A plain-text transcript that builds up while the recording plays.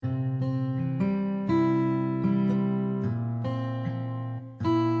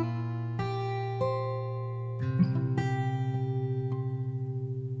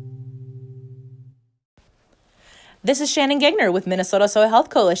This is Shannon Gagner with Minnesota Soil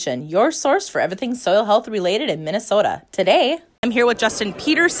Health Coalition, your source for everything soil health related in Minnesota. Today, I'm here with Justin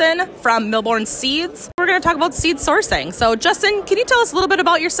Pedersen from Millborn Seeds. We're going to talk about seed sourcing. So Justin, can you tell us a little bit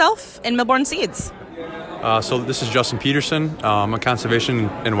about yourself and Millborn Seeds? So this is Justin Pedersen. I'm a conservation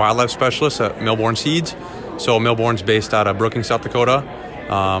and wildlife specialist at Millborn Seeds. So Millborn's based out of Brookings, South Dakota,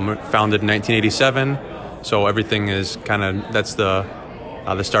 founded in 1987. So everything is that's the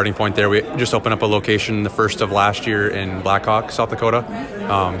starting point there. We just opened up a location the first of last year in Blackhawk, South Dakota.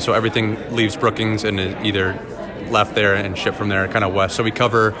 So everything leaves Brookings and is either left there and shipped from there kind of west. So we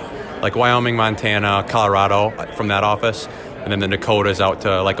cover like Wyoming, Montana, Colorado from that office, and then the Dakotas out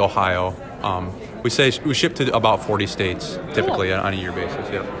to like Ohio. We ship to about 40 states typically on a year basis.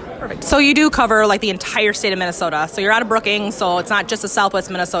 Yeah. Perfect. So you do cover like the entire state of Minnesota. So you're out of Brookings, so it's not just a Southwest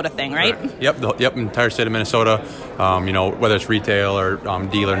Minnesota thing, right? Yep, entire state of Minnesota. Whether it's retail or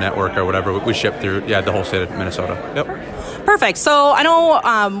dealer network or whatever, we ship through the whole state of Minnesota. Yep. Perfect. So I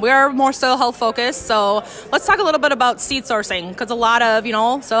know we are more soil health focused. So let's talk a little bit about seed sourcing, because a lot of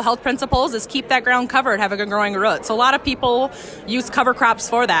soil health principles is keep that ground covered, have a good growing root. So a lot of people use cover crops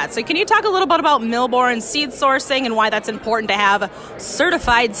for that. So can you talk a little bit about Millborn seed sourcing and why that's important to have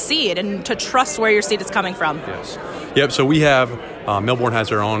certified seed and to trust where your seed is coming from? Yes. Yep. So we have Millborn has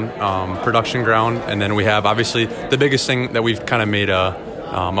their own production ground, and then we have obviously the biggest thing that we've kind of made a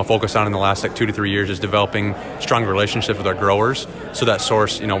focus on in the last 2 to 3 years is developing strong relationships with our growers. So that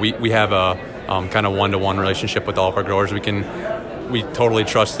source, we have a kind of one-to-one relationship with all of our growers. We totally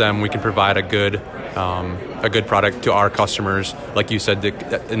trust them. We can provide a good product to our customers. Like you said,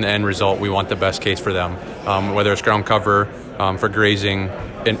 in the end result, we want the best case for them. Whether it's ground cover, for grazing,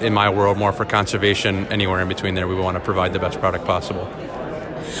 in my world, more for conservation, anywhere in between there, we want to provide the best product possible.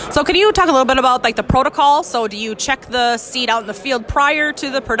 So can you talk a little bit about like the protocol? So do you check the seed out in the field prior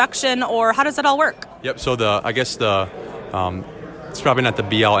to the production, or how does it all work? Yep. So it's probably not the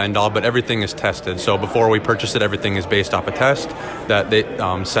be-all, end-all, but everything is tested. So before we purchase it, everything is based off a test that they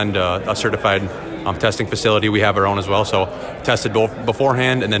send a certified testing facility. We have our own as well. So tested both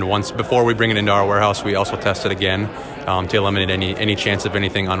beforehand, and then before we bring it into our warehouse, we also test it again to eliminate any chance of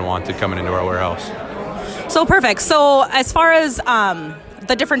anything unwanted coming into our warehouse. So perfect. So as far as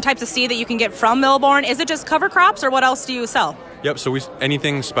the different types of seed that you can get from Millborn, is it just cover crops, or what else do you sell? Yep. So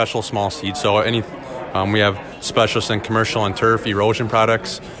anything special small seed. So we have specialists in commercial and turf erosion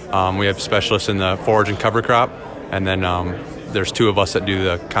products. We have specialists in the forage and cover crop, and then there's 2 of us that do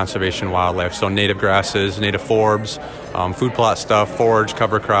the conservation wildlife. So native grasses, native forbs, food plot stuff, forage,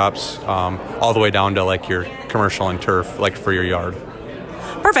 cover crops, all the way down to like your commercial and turf, like for your yard.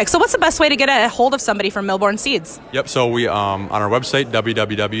 Perfect. So what's the best way to get a hold of somebody from Millborn Seeds? Yep. So we on our website,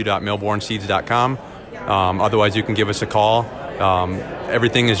 www.millbornseeds.com. Otherwise, you can give us a call.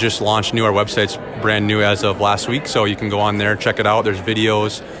 Everything is just launched new. Our website's brand new as of last week, so you can go on there, check it out. There's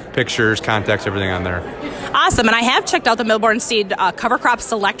videos, pictures, contacts, everything on there. Awesome. And I have checked out the Millborn Seed cover crop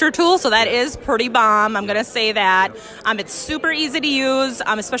selector tool, so that is pretty bomb. I'm going to say that. It's super easy to use,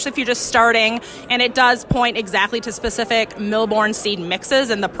 especially if you're just starting, and it does point exactly to specific Millborn Seed mixes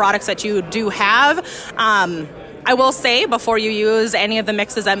and the products that you do have. I will say, before you use any of the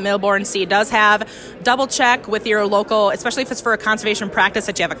mixes that Millborn Seed does have, double check with your local, especially if it's for a conservation practice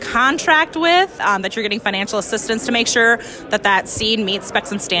that you have a contract with, that you're getting financial assistance to make sure that seed meets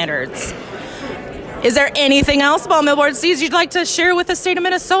specs and standards. Is there anything else about Millborn Seeds you'd like to share with the state of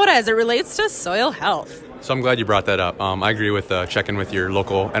Minnesota as it relates to soil health? So I'm glad you brought that up. I agree with checking with your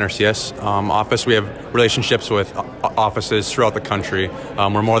local NRCS office. We have relationships with offices throughout the country.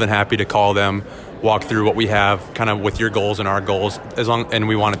 We're more than happy to call them, walk through what we have kind of with your goals and our goals, and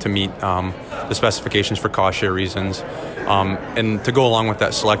we want it to meet the specifications for cost share reasons. And to go along with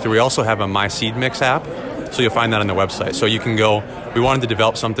that selector, we also have a My Seed Mix app. So you'll find that on the website. So you can go, we wanted to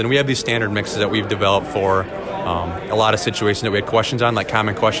develop something. We have these standard mixes that we've developed for a lot of situations that we had questions on, like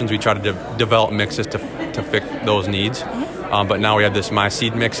common questions. We try to develop mixes to fit those needs. But now we have this My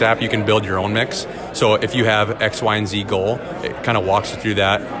Seed Mix app. You can build your own mix. So if you have X, Y, and Z goal, it kind of walks you through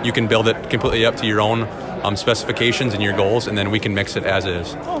that. You can build it completely up to your own specifications and your goals, and then we can mix it as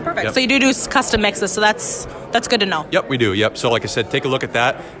is. Oh, perfect. Yep. So you do custom mixes, so that's good to know. Yep, we do. Yep. So like I said, take a look at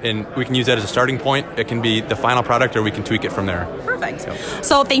that, and we can use that as a starting point. It can be the final product, or we can tweak it from there. Perfect. Yep.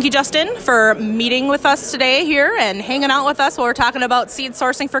 So thank you, Justin, for meeting with us today here and hanging out with us while we're talking about seed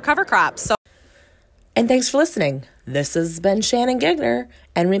sourcing for cover crops. And thanks for listening. This has been Shannon Gagner,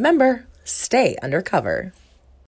 and remember, stay undercover.